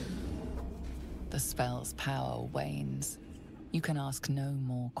 The spell's power wanes. You can ask no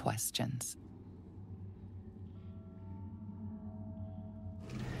more questions.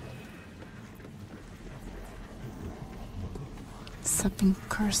 Sapping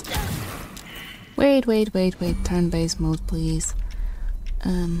curse. Wait. Turn-based mode, please.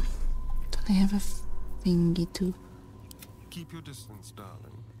 Don't I have a thingy to Keep your distance,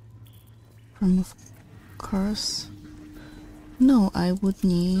 darling. remove curse? No, I would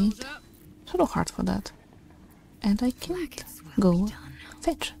need Shadowheart for that. And I can't go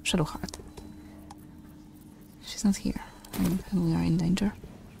fetch Shadowheart. She's not here, and we are in danger.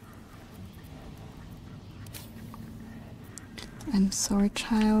 I'm sorry,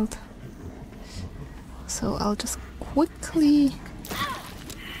 child. So I'll just quickly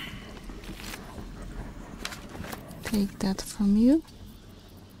take that from you.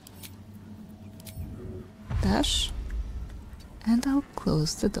 Dash. And I'll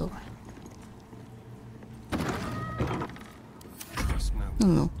close the door.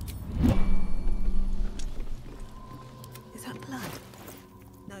 No. Is that blood?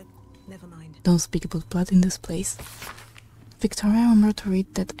 No, never mind. Don't speak about blood in this place. Victoria remembered to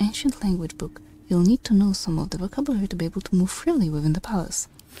read that ancient language book. You'll need to know some of the vocabulary to be able to move freely within the palace.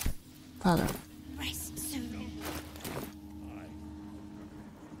 Father. Rest soon.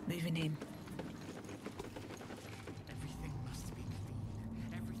 Moving in. Everything must be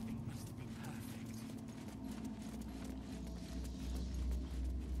clean. Everything must be perfect.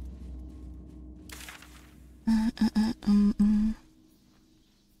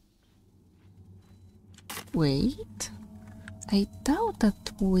 Wait. I doubt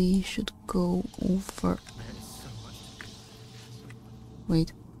that we should go over.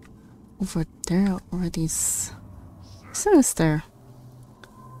 Wait. Over there already is sinister.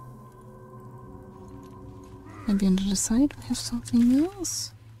 Maybe on the other side we have something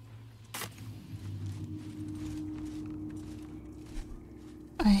else.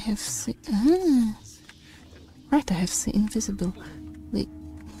 I have seen. Right, I have seen invisible. Wait.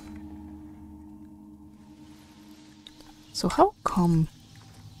 So how come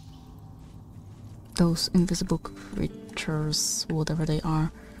those invisible creatures, whatever they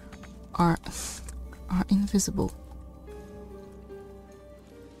are invisible?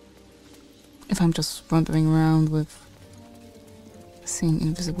 If I'm just wandering around with seeing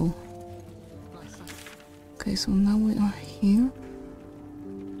invisible. Okay, so now we are here.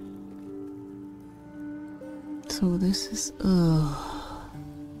 So this is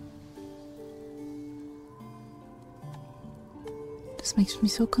this makes me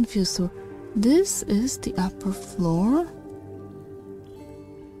so confused. So this is the upper floor.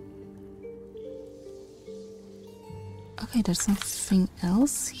 Okay, there's something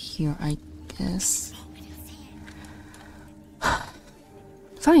else here, I guess.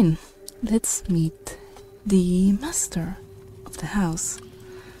 Fine, let's meet the master of the house.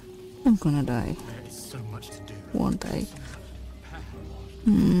 I'm gonna die. There is so much to do. Won't I?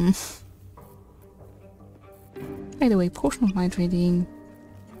 By the way, portion of mind reading.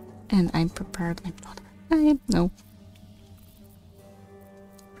 And I'm prepared. I'm not. I no.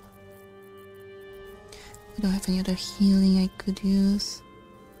 I don't have any other healing I could use.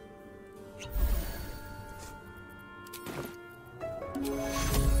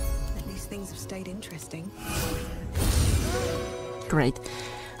 At least things have stayed interesting. Great.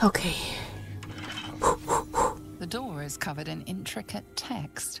 Okay. The door is covered in intricate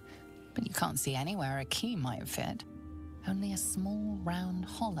text, but you can't see anywhere a key might fit. Only a small round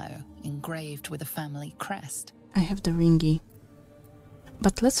hollow engraved with a family crest. I have the ringy.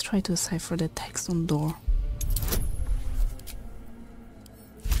 But let's try to decipher the text on the door.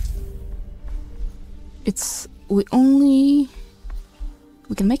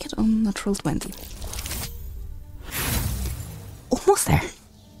 We can make it on natural 20. Almost there.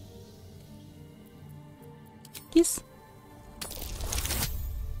 Yes.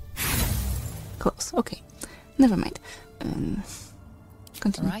 Close. Okay. Never mind.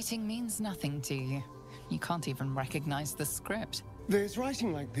 Continue. Writing means nothing to you. You can't even recognize the script. There's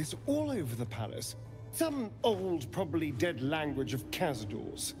writing like this all over the palace. Some old, probably dead language of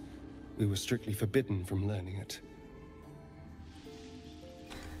Cazador's. We were strictly forbidden from learning it.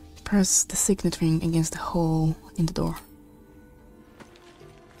 Press the signet ring against the hole in the door.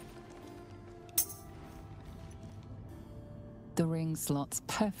 The ring slots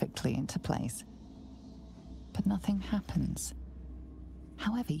perfectly into place, but nothing happens.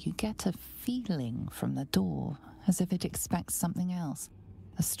 However, you get a feeling from the door, as if it expects something else.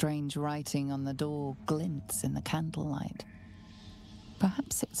 A strange writing on the door glints in the candlelight.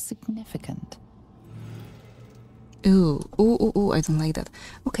 Perhaps it's significant. Ooh, I don't like that.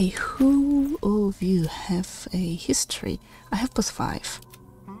 Okay, who of you have a history? I have +5.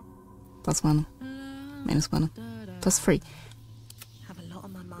 +1. -1. +3.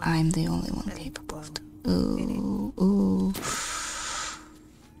 I'm the only one capable of it. Ooh.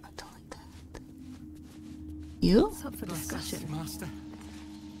 I don't like that. You? What's up for discussion? Master.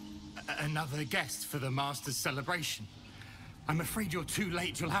 Another guest for the Master's celebration. I'm afraid you're too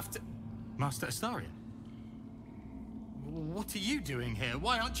late. You'll have to... Master Astarion? What are you doing here?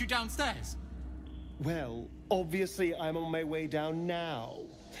 Why aren't you downstairs? Well, obviously I'm on my way down now.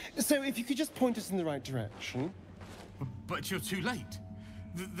 So if you could just point us in the right direction. But you're too late.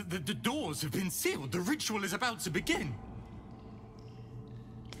 The doors have been sealed. The ritual is about to begin.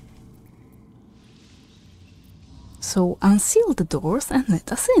 So unseal the doors and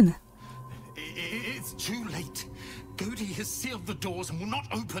let us in. It's too late. Godi has sealed the doors and will not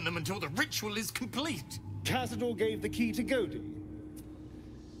open them until the ritual is complete. Cazador gave the key to Godi.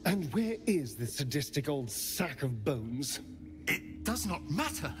 And where is this sadistic old sack of bones? It does not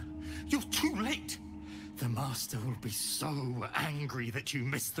matter. You're too late. The Master will be so angry that you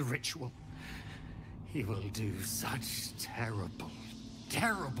missed the ritual. He will do such terrible,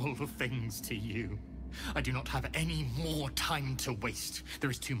 terrible things to you. I do not have any more time to waste.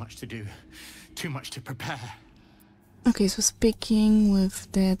 There is too much to do, too much to prepare. Okay, so speaking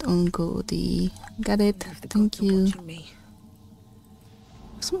with that on Godi. Got it. Thank you.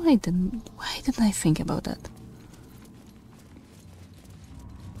 So why didn't I think about that?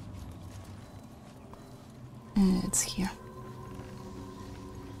 It's here.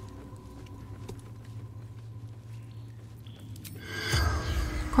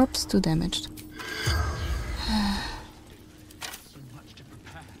 Corpse too damaged.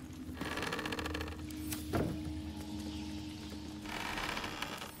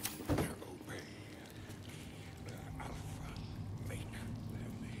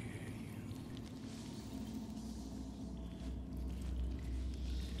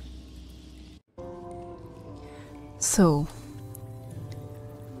 So,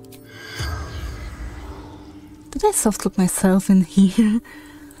 did I soft look myself in here?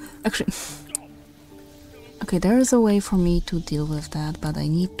 Actually, okay, there is a way for me to deal with that, but I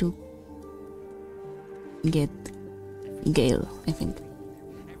need to get Gale, I think.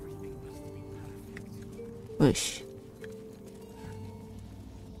 Wish.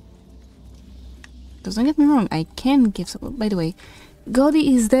 Don't get me wrong, I can give some. By the way,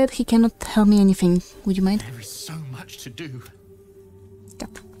 Godi is dead, he cannot tell me anything. Would you mind? There is so much to do.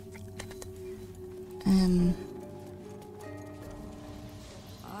 Yep.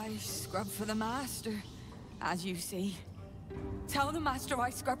 I scrub for the Master, as you see. Tell the Master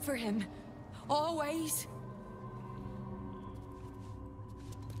I scrub for him. Always.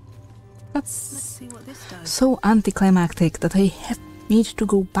 That's see what this does. so anticlimactic that I need to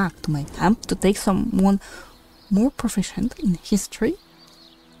go back to my camp to take someone more proficient in history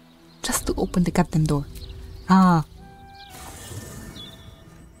just to open the goddamn door. Ah.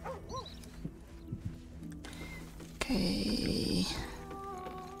 Okay.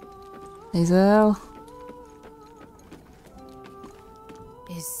 Hazel.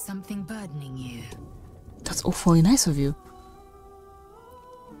 Is something burdening you? That's awfully nice of you.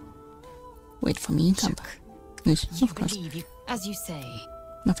 Wait for me, come back. Yes, of course. As you say.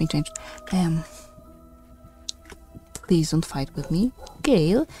 Nothing changed. Please don't fight with me.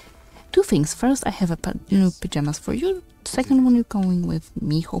 Gale, two things. First, I have new pajamas for you. Second one, you're going with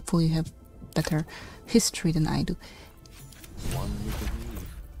me. Hopefully you have better history than I do.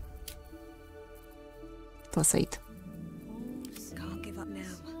 +8. Can't give up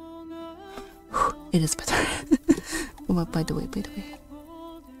now. It is better. Oh, by the way.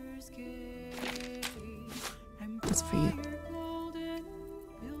 That's for you.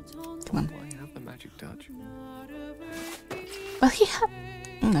 Come on. Why have the magic touch? Well, he had...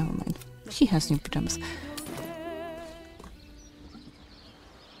 Never mind. He has new pajamas.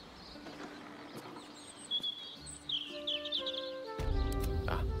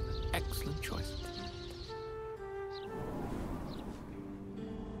 Excellent choice.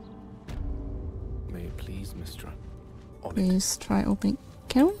 May it please, Mistra. Please try opening.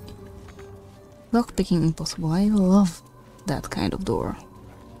 Can we? Lockpicking impossible. I love that kind of door.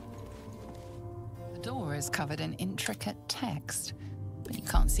 The door is covered in intricate text, but you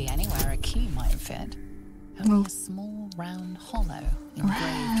can't see anywhere a key might fit. Only a small round hollow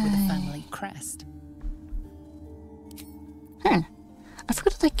engraved with a family crest. Huh. I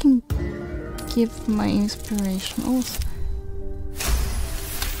forgot that I can give my inspiration also.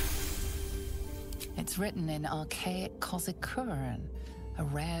 It's written in archaic Kozikuran, a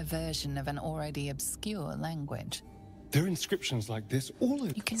rare version of an already obscure language. There are inscriptions like this all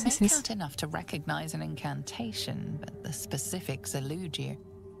over. You can make out enough to recognize an incantation, but the specifics elude you.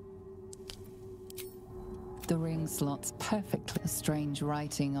 The ring slots perfectly. The strange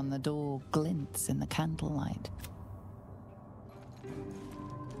writing on the door glints in the candlelight.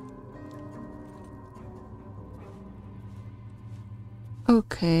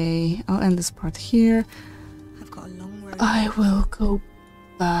 Okay, I'll end this part here. I've got a long road. I will go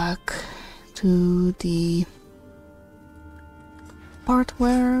back to the part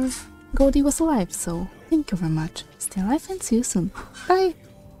where Goldie was alive, so thank you very much. Stay alive and see you soon. Bye!